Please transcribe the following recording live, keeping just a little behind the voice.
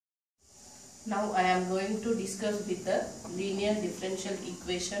Now I am going to discuss with the linear differential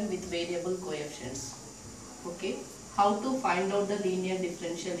equation with variable coefficients. Okay, how to find out the linear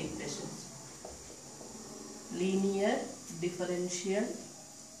differential equations? Linear differential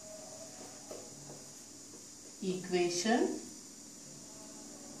equation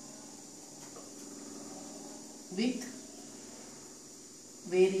with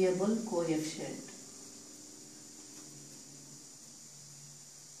variable coefficient.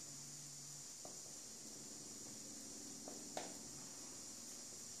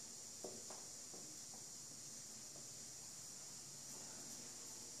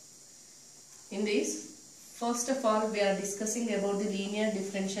 In this, first of all, we are discussing about the linear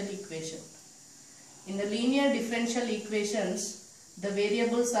differential equation. In the linear differential equations, the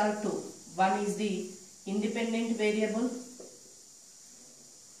variables are two. One is the independent variable,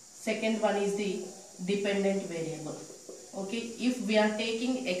 second one is the dependent variable. Okay, if we are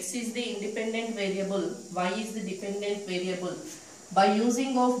taking x is the independent variable, y is the dependent variable, by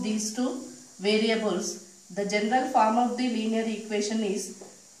using of these two variables, the general form of the linear equation is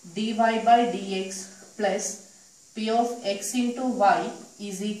dy by dx plus p of x into y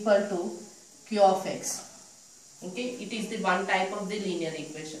is equal to q of x. Okay, it is the one type of the linear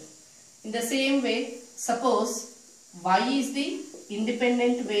equation. In the same way, suppose y is the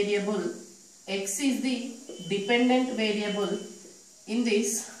independent variable, x is the dependent variable. In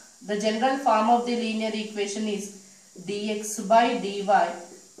this, the general form of the linear equation is dx by dy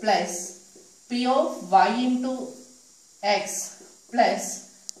plus p of y into x plus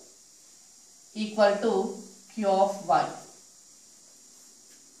equal to q of y.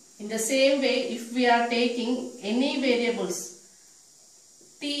 In the same way, if we are taking any variables,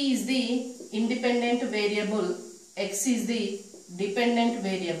 t is the independent variable, x is the dependent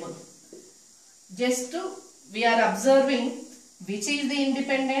variable. Just we are observing which is the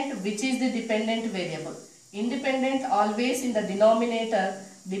independent, which is the dependent variable. Independent always in the denominator,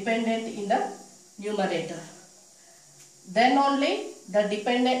 dependent in the numerator. Then only the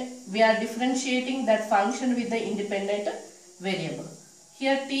dependent, we are differentiating that function with the independent variable.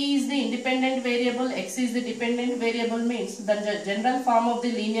 Here t is the independent variable, x is the dependent variable, means the general form of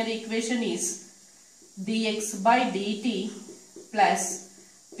the linear equation is dx by dt plus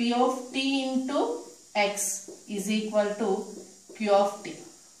p of t into x is equal to q of t.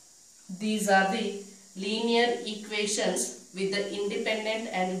 These are the linear equations with the independent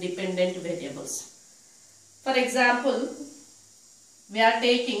and dependent variables. For example, we are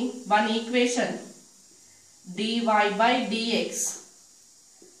taking one equation dy by dx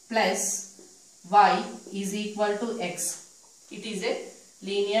plus y is equal to x. It is a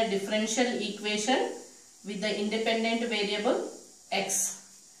linear differential equation with the independent variable x.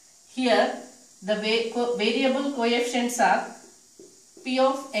 Here the variable coefficients are p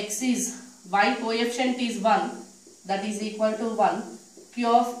of x is, y coefficient is 1, that is equal to 1, q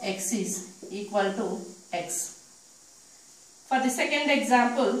of x is equal to x. For the second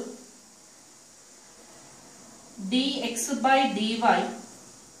example, dx by dy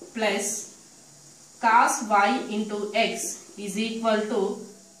plus cos y into x is equal to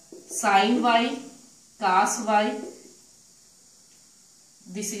sin y cos y.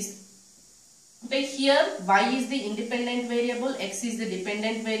 This is, okay, here y is the independent variable, x is the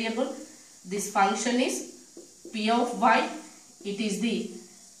dependent variable. This function is p of y, it is the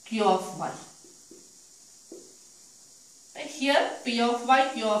q of y. Here p of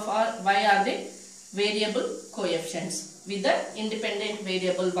y, q of y are the variable coefficients with the independent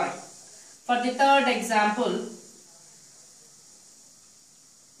variable y. For the third example,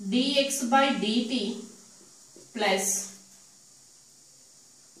 dx by dt plus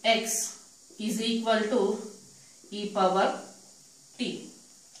x is equal to e power t.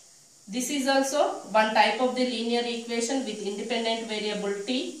 This is also one type of the linear equation with independent variable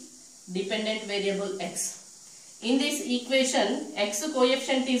t, dependent variable x. In this equation, x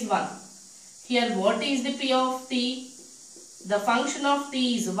coefficient is 1. Here what is the p of t? The function of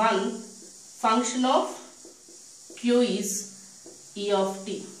t is 1. Function of q is e of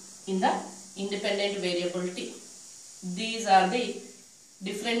t in the independent variable t. These are the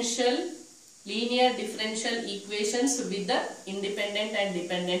linear differential equations with the independent and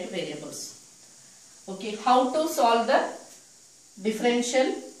dependent variables. Okay, how to solve the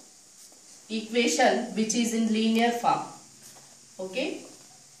differential equation which is in linear form? Okay,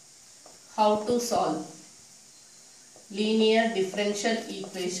 how to solve linear differential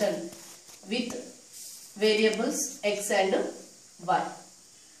equation with variables x and y.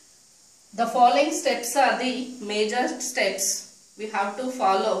 The following steps are the major steps we have to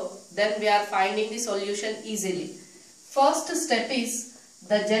follow, then we are finding the solution easily. First step is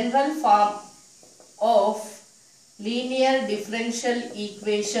the general form of linear differential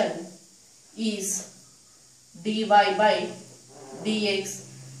equation is dy by dx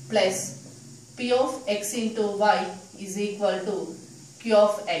plus p of x into y is equal to q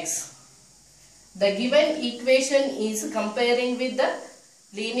of x. The given equation is comparing with the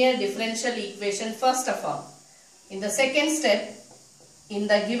linear differential equation first of all. In the second step, in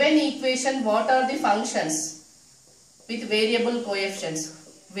the given equation, what are the functions with variable coefficients?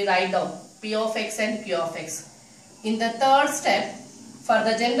 We write down p of x and q of x. In the third step, for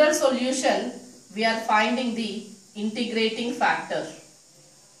the general solution, we are finding the integrating factor.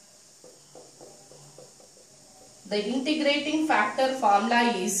 The integrating factor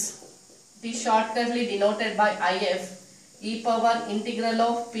formula is shortcutly denoted by if, e power integral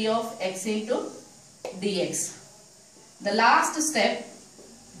of p of x into dx. The last step,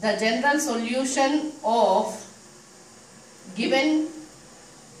 the general solution of given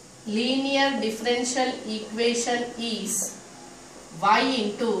linear differential equation is y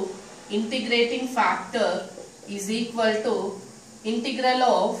into integrating factor is equal to integral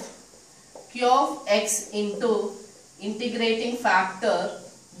of q of x into integrating factor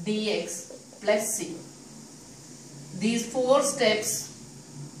dx plus c. These four steps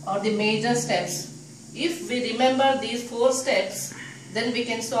are the major steps. If we remember these four steps, then we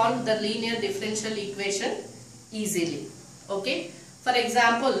can solve the linear differential equation easily. Okay. For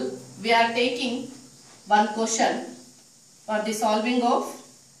example, we are taking one question for the solving of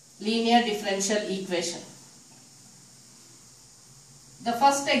linear differential equation. The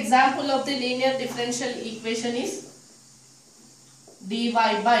first example of the linear differential equation is dy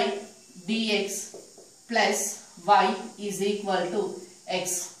by dx plus y is equal to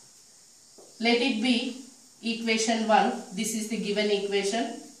x. Let it be equation 1. This is the given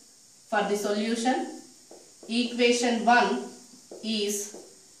equation. For the solution, equation 1 is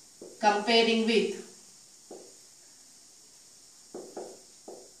comparing with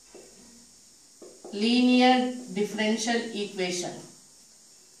linear differential equation.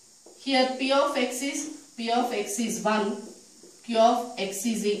 Here p of x is 1, q of x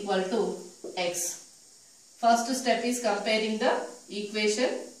is equal to x. First step is comparing the equation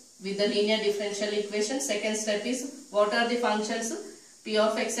with the linear differential equation. Second step is what are the functions p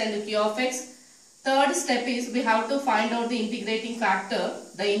of x and q of x. Third step is we have to find out the integrating factor.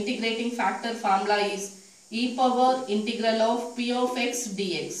 The integrating factor formula is e power integral of p of x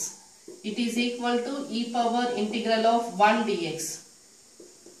dx. It is equal to e power integral of 1 dx.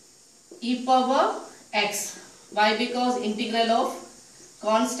 E power x. Why? Because integral of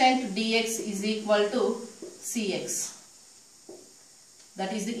constant dx is equal to cx.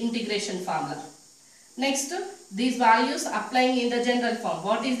 That is the integration formula. Next, these values applying in the general form.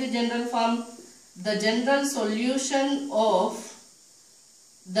 What is the general form? The general solution of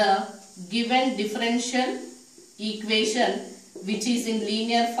the given differential equation, which is in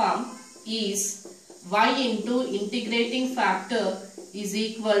linear form, is y into integrating factor is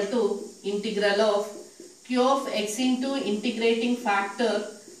equal to integral of q of x into integrating factor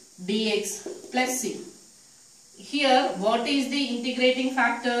dx plus c. Here, what is the integrating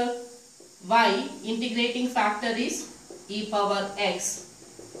factor? Y. Integrating factor is e power x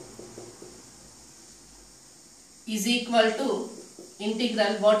is equal to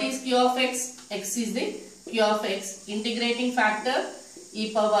integral. What is q of x? X is the q of x. Integrating factor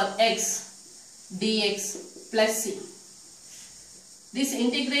e power x dx plus c. This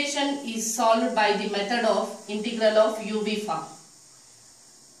integration is solved by the method of integral of uv form.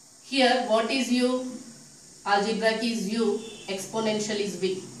 Here, what is u? Algebraic is u, exponential is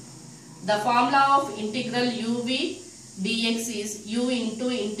v. The formula of integral uv dx is u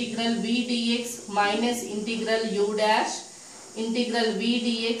into integral v dx minus integral u dash integral v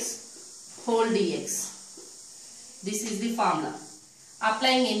dx whole dx. This is the formula.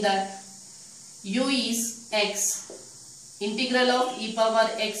 Applying in that, u is x. Integral of e power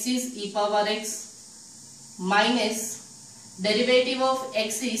x is e power x minus derivative of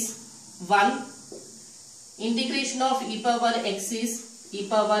x is 1. Integration of e power x is e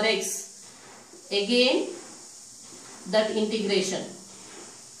power x. Again, that integration.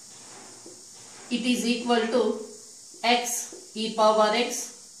 It is equal to x e power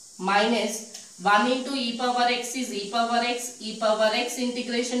x minus 1 into e power x is e power x. E power x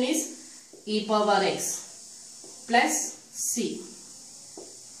integration is e power x plus c.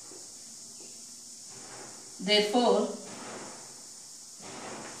 Therefore,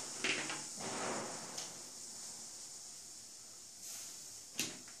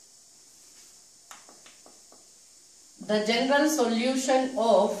 the general solution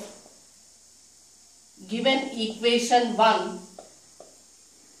of given equation 1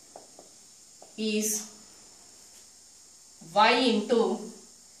 is y into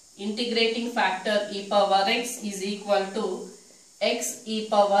integrating factor e power x is equal to x e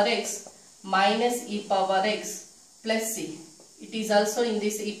power x minus e power x plus c. It is also in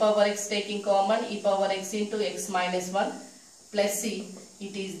this e power x taking common, e power x into x minus 1 plus c.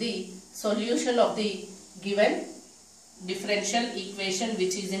 It is the solution of the given differential equation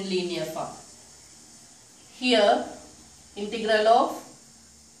which is in linear form. Here integral of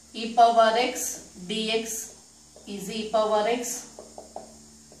e power x dx is e power x,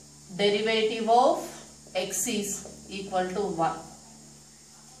 derivative of x is equal to 1.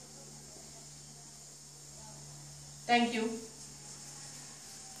 Thank you.